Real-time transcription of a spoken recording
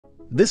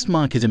This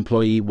market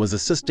employee was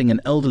assisting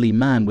an elderly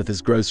man with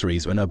his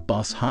groceries when her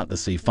boss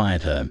heartlessly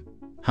fired her.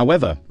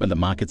 However, when the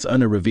market's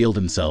owner revealed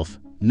himself,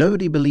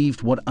 nobody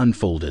believed what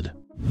unfolded.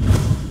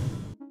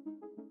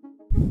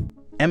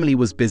 Emily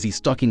was busy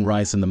stocking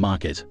rice in the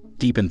market,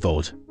 deep in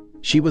thought.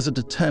 She was a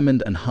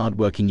determined and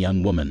hard-working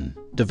young woman,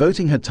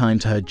 devoting her time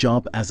to her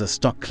job as a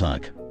stock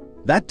clerk.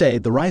 That day,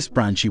 the rice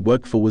brand she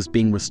worked for was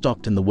being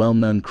restocked in the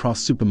well-known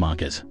Cross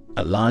supermarket,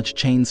 a large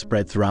chain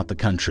spread throughout the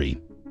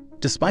country.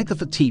 Despite the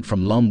fatigue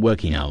from long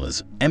working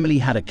hours, Emily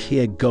had a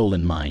clear goal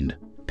in mind: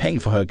 paying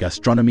for her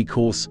gastronomy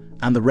course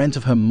and the rent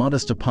of her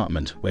modest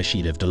apartment where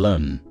she lived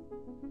alone.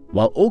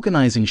 While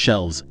organizing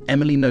shelves,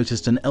 Emily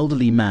noticed an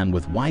elderly man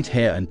with white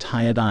hair and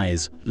tired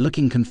eyes,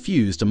 looking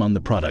confused among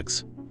the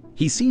products.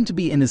 He seemed to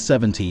be in his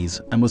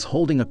 70s and was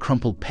holding a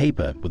crumpled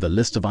paper with a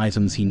list of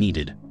items he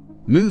needed.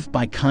 Moved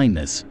by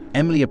kindness,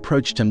 Emily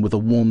approached him with a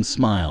warm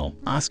smile,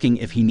 asking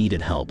if he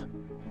needed help.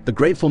 The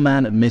grateful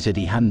man admitted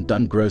he hadn't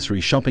done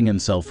grocery shopping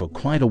himself for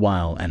quite a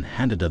while and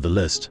handed her the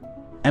list.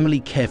 Emily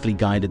carefully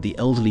guided the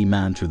elderly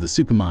man through the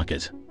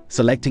supermarket,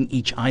 selecting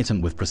each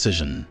item with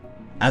precision.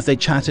 As they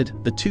chatted,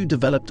 the two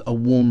developed a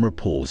warm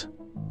rapport.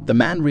 The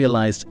man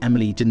realized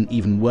Emily didn't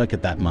even work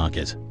at that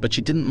market, but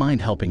she didn't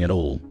mind helping at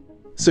all.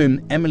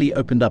 Soon, Emily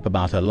opened up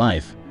about her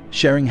life,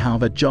 sharing how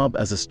her job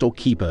as a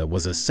storekeeper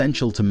was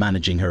essential to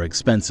managing her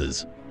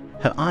expenses.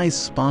 Her eyes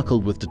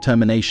sparkled with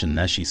determination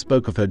as she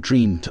spoke of her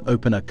dream to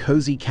open a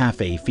cozy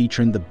cafe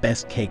featuring the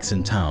best cakes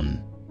in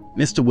town.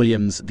 Mr.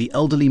 Williams, the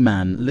elderly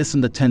man,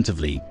 listened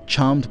attentively,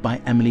 charmed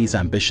by Emily's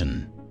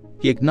ambition.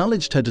 He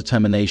acknowledged her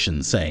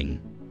determination, saying,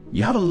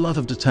 "You have a lot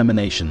of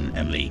determination,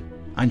 Emily.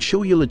 I'm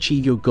sure you'll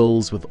achieve your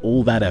goals with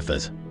all that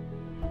effort."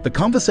 The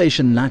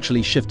conversation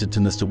naturally shifted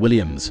to Mr.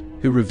 Williams,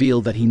 who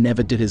revealed that he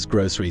never did his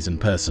groceries in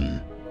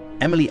person.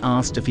 Emily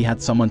asked if he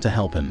had someone to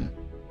help him.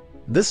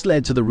 This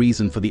led to the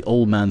reason for the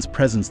old man's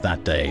presence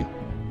that day.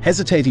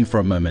 Hesitating for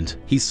a moment,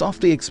 he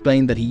softly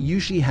explained that he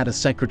usually had a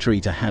secretary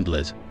to handle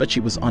it, but she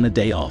was on a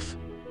day off.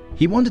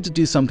 He wanted to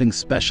do something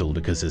special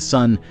because his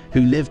son,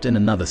 who lived in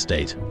another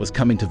state, was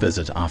coming to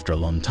visit after a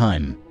long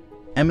time.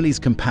 Emily's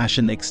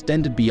compassion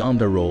extended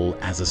beyond her role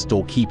as a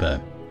storekeeper.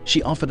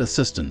 She offered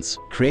assistance,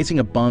 creating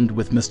a bond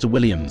with Mr.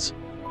 Williams.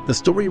 The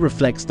story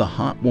reflects the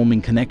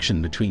heartwarming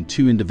connection between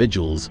two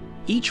individuals,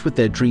 each with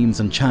their dreams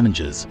and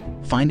challenges,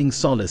 finding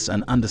solace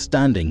and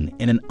understanding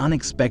in an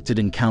unexpected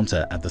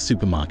encounter at the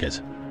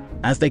supermarket.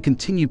 As they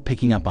continued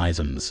picking up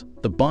items,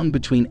 the bond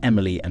between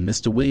Emily and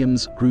Mr.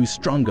 Williams grew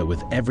stronger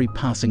with every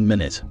passing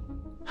minute.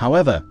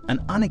 However, an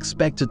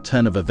unexpected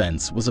turn of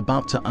events was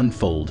about to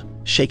unfold,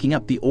 shaking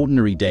up the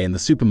ordinary day in the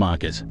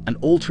supermarket and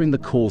altering the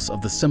course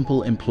of the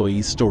simple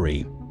employee's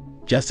story.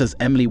 Just as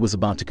Emily was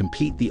about to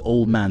complete the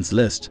old man's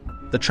list,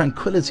 the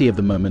tranquility of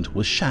the moment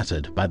was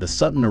shattered by the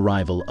sudden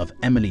arrival of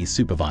Emily's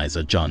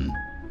supervisor, John.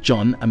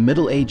 John, a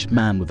middle-aged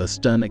man with a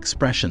stern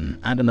expression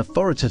and an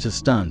authoritative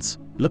stance,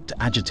 looked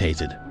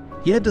agitated.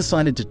 He had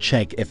decided to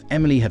check if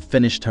Emily had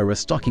finished her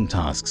restocking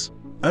tasks,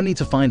 only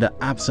to find her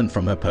absent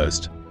from her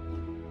post.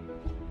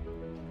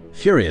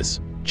 Furious,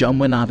 John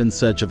went out in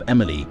search of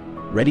Emily,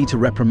 ready to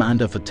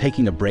reprimand her for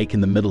taking a break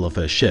in the middle of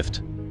her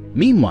shift.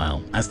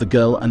 Meanwhile, as the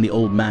girl and the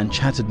old man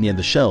chatted near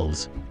the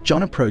shelves,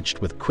 John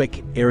approached with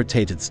quick,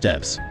 irritated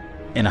steps.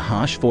 In a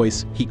harsh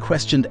voice, he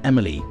questioned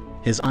Emily,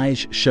 his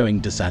eyes showing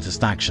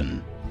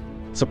dissatisfaction.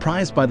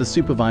 Surprised by the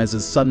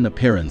supervisor's sudden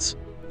appearance,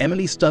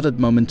 Emily stuttered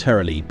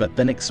momentarily but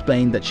then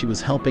explained that she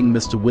was helping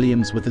Mr.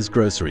 Williams with his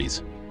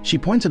groceries. She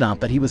pointed out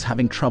that he was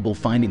having trouble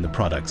finding the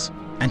products,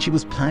 and she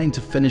was planning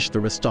to finish the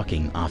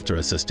restocking after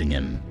assisting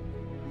him.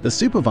 The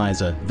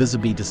supervisor,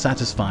 visibly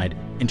dissatisfied,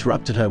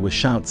 interrupted her with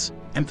shouts,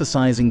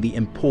 emphasizing the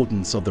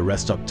importance of the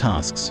restock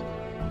tasks.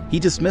 He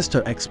dismissed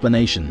her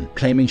explanation,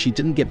 claiming she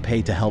didn't get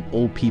paid to help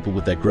old people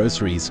with their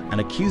groceries and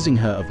accusing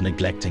her of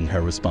neglecting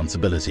her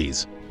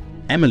responsibilities.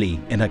 Emily,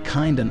 in her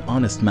kind and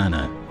honest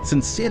manner,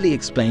 sincerely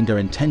explained her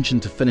intention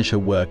to finish her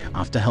work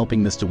after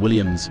helping Mr.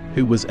 Williams,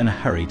 who was in a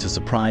hurry to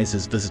surprise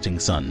his visiting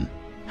son.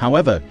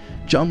 However,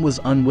 John was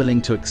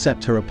unwilling to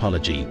accept her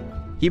apology.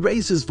 He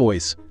raised his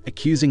voice,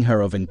 accusing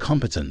her of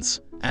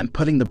incompetence and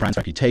putting the brand's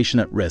reputation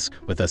at risk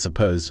with her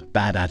supposed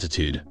bad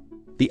attitude.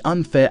 The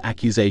unfair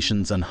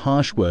accusations and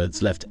harsh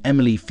words left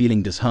Emily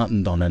feeling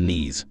disheartened on her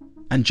knees,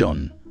 and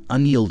John,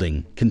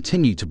 unyielding,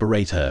 continued to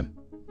berate her.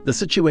 The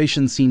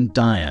situation seemed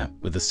dire,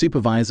 with the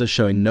supervisor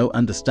showing no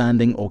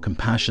understanding or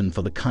compassion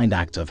for the kind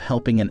act of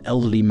helping an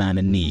elderly man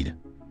in need.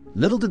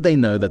 Little did they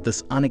know that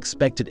this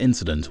unexpected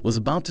incident was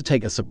about to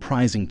take a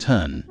surprising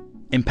turn,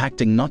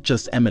 impacting not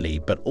just Emily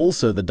but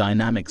also the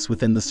dynamics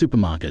within the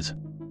supermarket.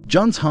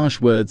 John's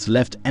harsh words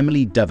left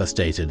Emily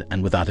devastated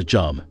and without a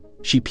job.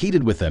 She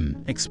pleaded with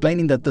him,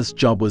 explaining that this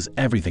job was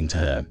everything to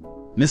her.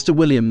 Mr.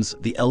 Williams,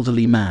 the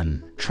elderly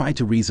man, tried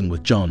to reason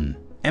with John,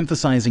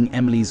 emphasizing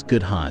Emily's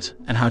good heart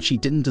and how she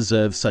didn't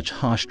deserve such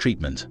harsh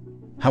treatment.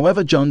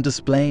 However, John,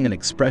 displaying an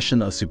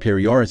expression of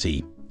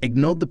superiority,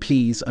 ignored the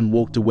pleas and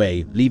walked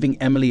away, leaving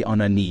Emily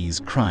on her knees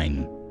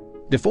crying.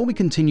 Before we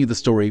continue the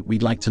story,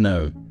 we'd like to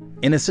know,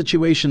 in a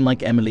situation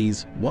like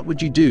Emily's, what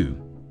would you do?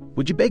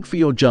 Would you beg for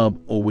your job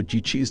or would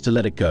you choose to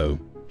let it go?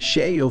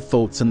 Share your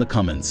thoughts in the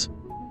comments.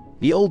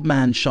 The old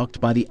man, shocked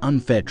by the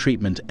unfair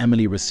treatment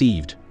Emily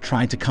received,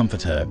 tried to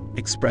comfort her,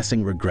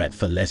 expressing regret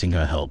for letting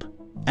her help.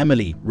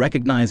 Emily,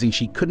 recognizing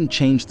she couldn't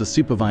change the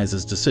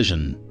supervisor's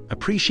decision,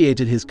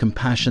 appreciated his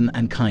compassion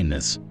and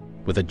kindness.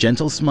 With a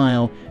gentle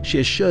smile, she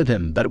assured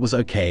him that it was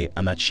okay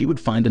and that she would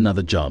find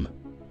another job.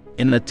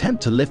 In an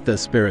attempt to lift their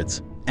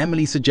spirits,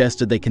 Emily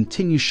suggested they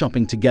continue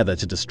shopping together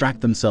to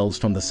distract themselves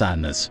from the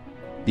sadness.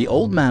 The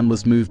old man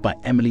was moved by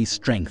Emily's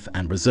strength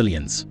and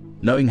resilience,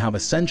 knowing how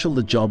essential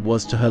the job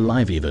was to her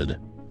livelihood.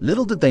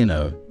 Little did they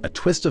know, a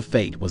twist of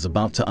fate was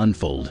about to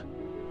unfold.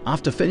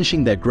 After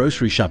finishing their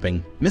grocery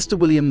shopping, Mr.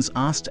 Williams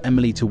asked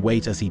Emily to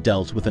wait as he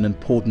dealt with an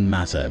important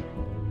matter.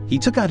 He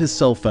took out his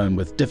cell phone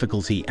with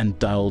difficulty and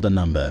dialed a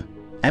number.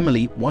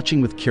 Emily, watching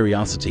with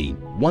curiosity,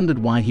 wondered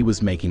why he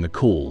was making a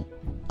call.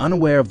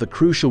 Unaware of the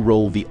crucial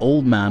role the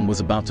old man was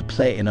about to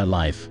play in her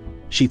life,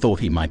 she thought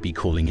he might be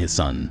calling his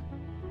son.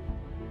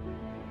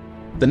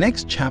 The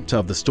next chapter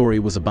of the story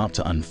was about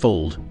to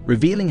unfold,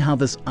 revealing how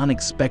this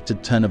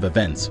unexpected turn of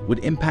events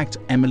would impact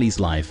Emily's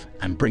life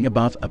and bring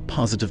about a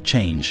positive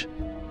change.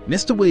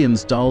 Mr.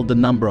 Williams dialed the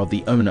number of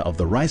the owner of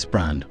the rice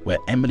brand where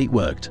Emily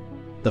worked.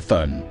 The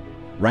phone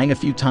rang a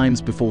few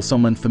times before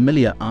someone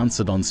familiar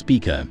answered on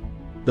speaker.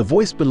 The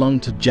voice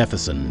belonged to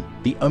Jefferson,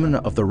 the owner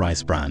of the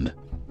rice brand.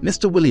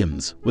 Mr.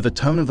 Williams, with a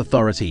tone of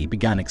authority,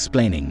 began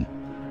explaining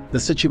the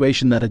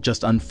situation that had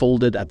just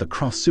unfolded at the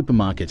Cross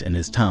supermarket in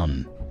his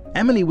town.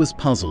 Emily was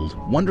puzzled,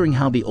 wondering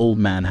how the old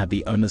man had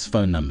the owner's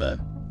phone number.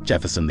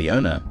 Jefferson, the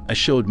owner,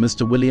 assured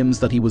Mr. Williams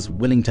that he was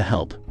willing to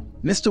help.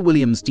 Mr.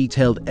 Williams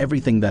detailed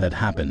everything that had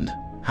happened,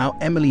 how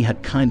Emily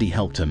had kindly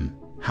helped him,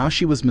 how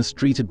she was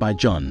mistreated by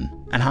John,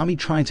 and how he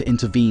tried to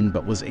intervene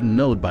but was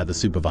ignored by the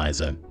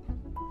supervisor.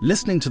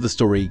 Listening to the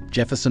story,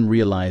 Jefferson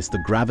realized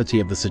the gravity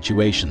of the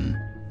situation,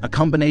 a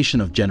combination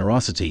of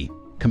generosity,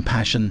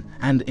 compassion,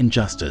 and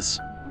injustice.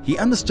 He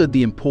understood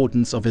the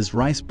importance of his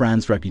rice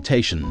brand's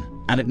reputation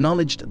and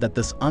acknowledged that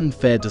this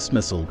unfair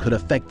dismissal could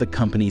affect the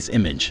company's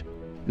image.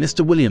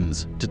 Mr.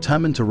 Williams,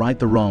 determined to right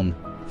the wrong,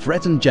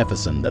 threatened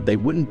Jefferson that they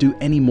wouldn't do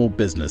any more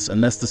business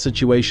unless the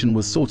situation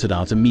was sorted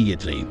out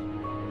immediately.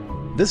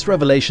 This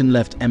revelation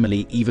left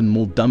Emily even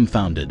more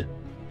dumbfounded.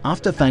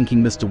 After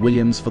thanking Mr.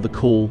 Williams for the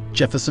call,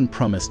 Jefferson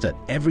promised that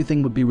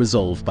everything would be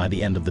resolved by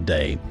the end of the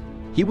day.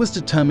 He was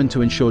determined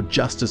to ensure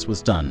justice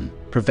was done,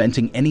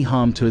 preventing any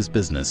harm to his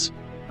business.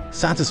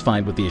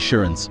 Satisfied with the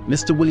assurance,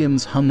 Mr.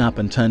 Williams hung up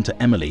and turned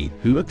to Emily,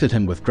 who looked at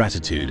him with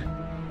gratitude.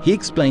 He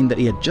explained that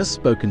he had just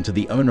spoken to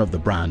the owner of the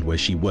brand where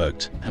she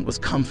worked and was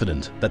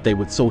confident that they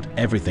would sort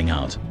everything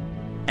out.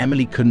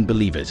 Emily couldn't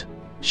believe it.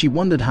 She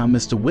wondered how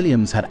Mr.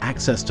 Williams had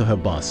access to her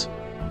boss.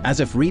 As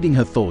if reading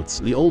her thoughts,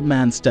 the old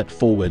man stepped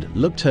forward,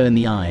 looked her in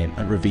the eye,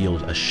 and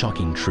revealed a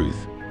shocking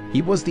truth.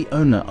 He was the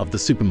owner of the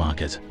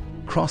supermarket.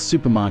 Cross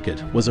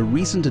Supermarket was a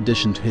recent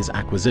addition to his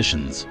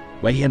acquisitions,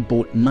 where he had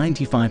bought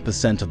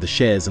 95% of the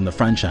shares in the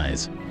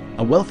franchise.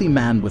 A wealthy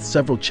man with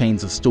several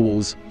chains of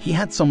stores, he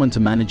had someone to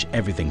manage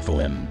everything for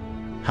him.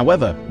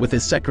 However, with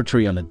his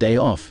secretary on a day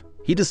off,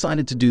 he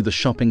decided to do the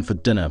shopping for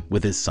dinner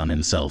with his son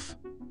himself.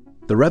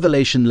 The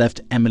revelation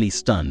left Emily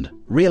stunned,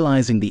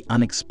 realizing the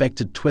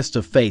unexpected twist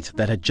of fate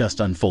that had just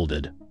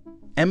unfolded.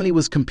 Emily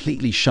was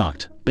completely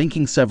shocked,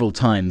 blinking several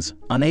times,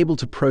 unable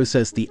to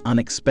process the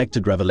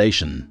unexpected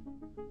revelation.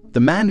 The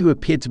man who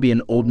appeared to be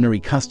an ordinary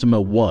customer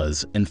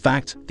was, in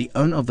fact, the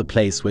owner of the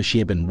place where she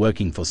had been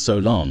working for so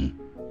long.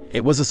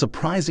 It was a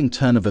surprising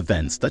turn of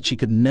events that she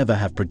could never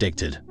have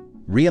predicted.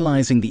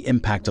 Realizing the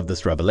impact of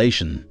this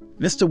revelation,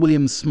 Mr.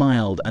 Williams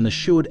smiled and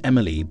assured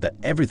Emily that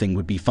everything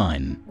would be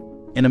fine.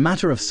 In a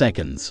matter of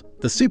seconds,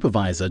 the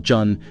supervisor,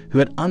 John, who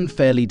had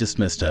unfairly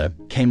dismissed her,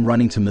 came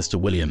running to Mr.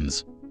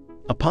 Williams.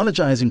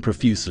 Apologizing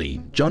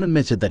profusely, John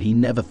admitted that he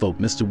never thought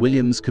Mr.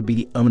 Williams could be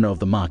the owner of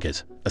the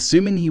market,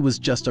 assuming he was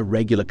just a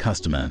regular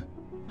customer.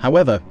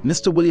 However,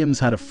 Mr. Williams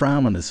had a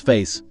frown on his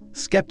face,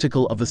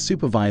 skeptical of the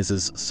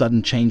supervisor's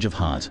sudden change of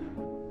heart.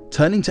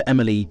 Turning to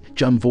Emily,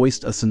 John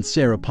voiced a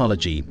sincere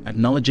apology,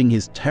 acknowledging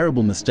his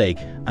terrible mistake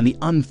and the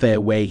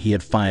unfair way he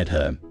had fired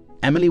her.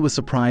 Emily was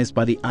surprised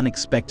by the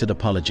unexpected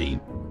apology.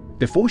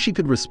 Before she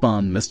could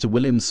respond, Mr.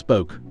 Williams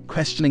spoke,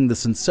 questioning the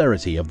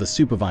sincerity of the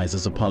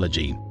supervisor's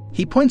apology.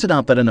 He pointed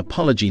out that an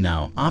apology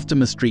now, after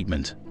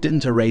mistreatment,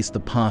 didn't erase the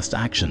past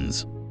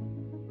actions.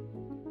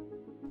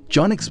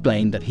 John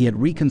explained that he had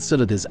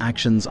reconsidered his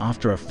actions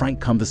after a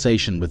frank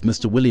conversation with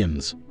Mr.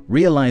 Williams,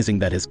 realizing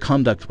that his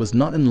conduct was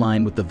not in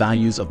line with the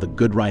values of the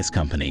Good Rice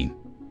Company.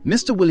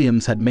 Mr.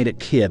 Williams had made it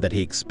clear that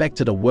he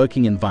expected a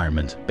working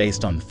environment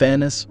based on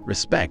fairness,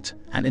 respect,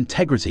 and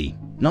integrity,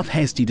 not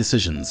hasty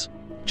decisions.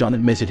 John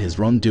admitted his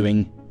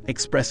wrongdoing,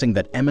 expressing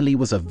that Emily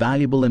was a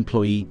valuable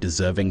employee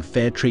deserving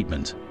fair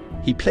treatment.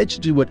 He pledged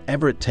to do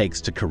whatever it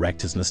takes to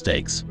correct his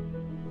mistakes.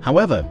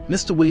 However,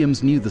 Mr.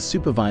 Williams knew the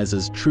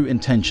supervisor's true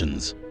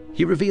intentions.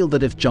 He revealed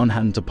that if John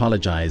hadn't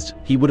apologized,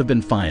 he would have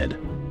been fired.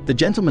 The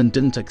gentleman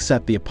didn't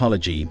accept the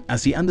apology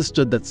as he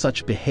understood that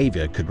such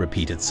behavior could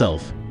repeat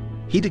itself.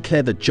 He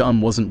declared that John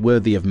wasn't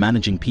worthy of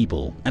managing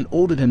people and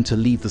ordered him to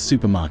leave the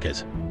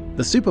supermarket.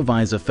 The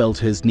supervisor fell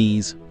to his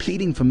knees,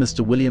 pleading for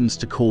Mr. Williams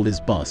to call his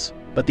boss,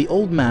 but the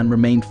old man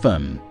remained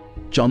firm.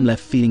 John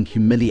left feeling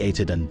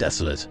humiliated and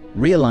desolate,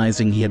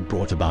 realizing he had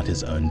brought about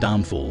his own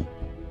downfall.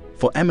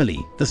 For Emily,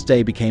 this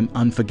day became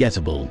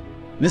unforgettable.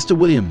 Mr.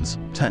 Williams,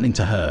 turning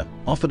to her,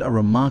 offered a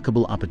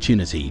remarkable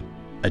opportunity,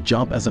 a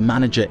job as a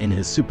manager in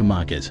his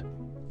supermarket.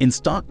 In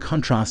stark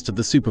contrast to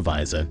the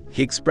supervisor,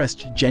 he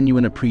expressed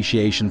genuine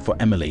appreciation for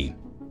Emily.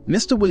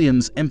 Mr.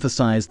 Williams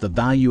emphasized the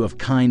value of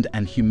kind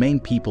and humane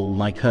people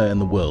like her in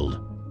the world.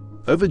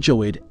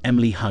 Overjoyed,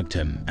 Emily hugged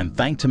him and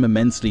thanked him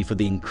immensely for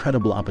the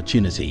incredible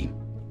opportunity.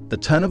 The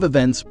turn of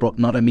events brought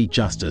not only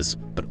justice,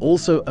 but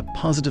also a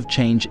positive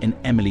change in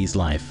Emily's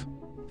life.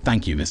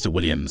 "Thank you, Mr.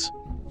 Williams.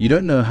 You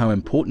don't know how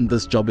important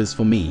this job is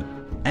for me."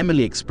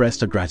 Emily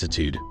expressed her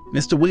gratitude.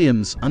 Mr.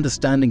 Williams,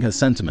 understanding her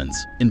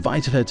sentiments,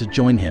 invited her to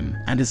join him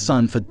and his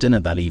son for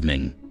dinner that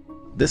evening.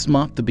 This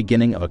marked the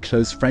beginning of a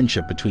close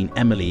friendship between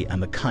Emily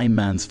and the kind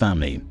man's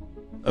family.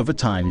 Over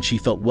time, she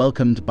felt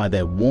welcomed by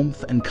their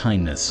warmth and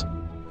kindness.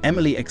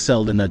 Emily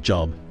excelled in her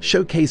job,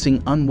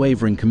 showcasing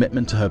unwavering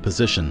commitment to her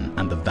position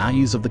and the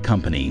values of the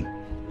company.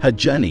 Her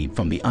journey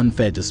from the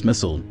unfair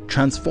dismissal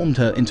transformed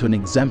her into an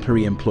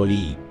exemplary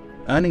employee,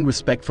 earning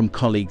respect from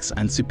colleagues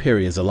and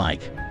superiors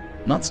alike.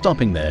 Not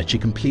stopping there, she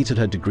completed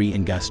her degree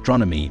in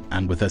gastronomy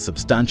and, with her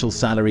substantial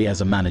salary as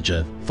a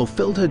manager,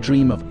 fulfilled her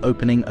dream of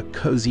opening a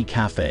cozy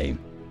cafe.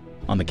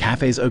 On the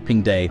cafe's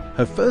opening day,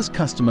 her first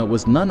customer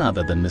was none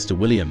other than Mr.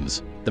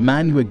 Williams, the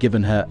man who had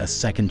given her a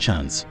second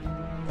chance.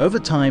 Over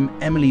time,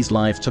 Emily's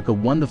life took a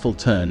wonderful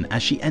turn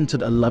as she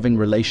entered a loving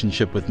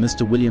relationship with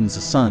Mr.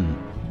 Williams' son,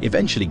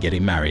 eventually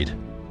getting married.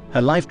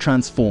 Her life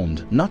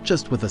transformed, not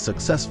just with a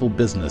successful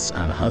business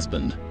and a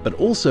husband, but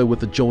also with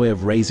the joy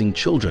of raising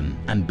children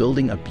and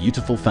building a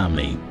beautiful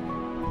family.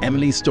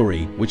 Emily's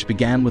story, which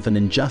began with an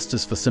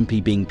injustice for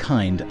simply being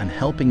kind and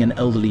helping an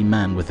elderly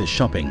man with his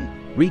shopping,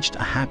 reached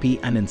a happy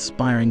and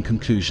inspiring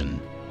conclusion.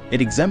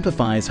 It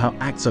exemplifies how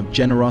acts of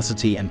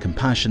generosity and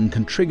compassion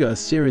can trigger a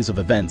series of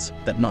events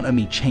that not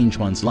only change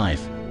one's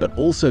life, but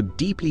also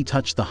deeply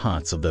touch the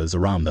hearts of those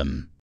around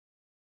them.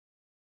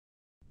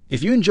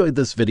 If you enjoyed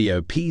this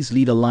video, please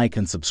leave a like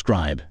and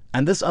subscribe,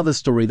 and this other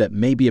story that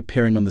may be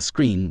appearing on the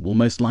screen will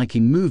most likely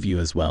move you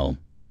as well.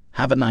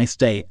 Have a nice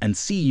day and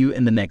see you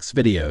in the next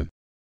video.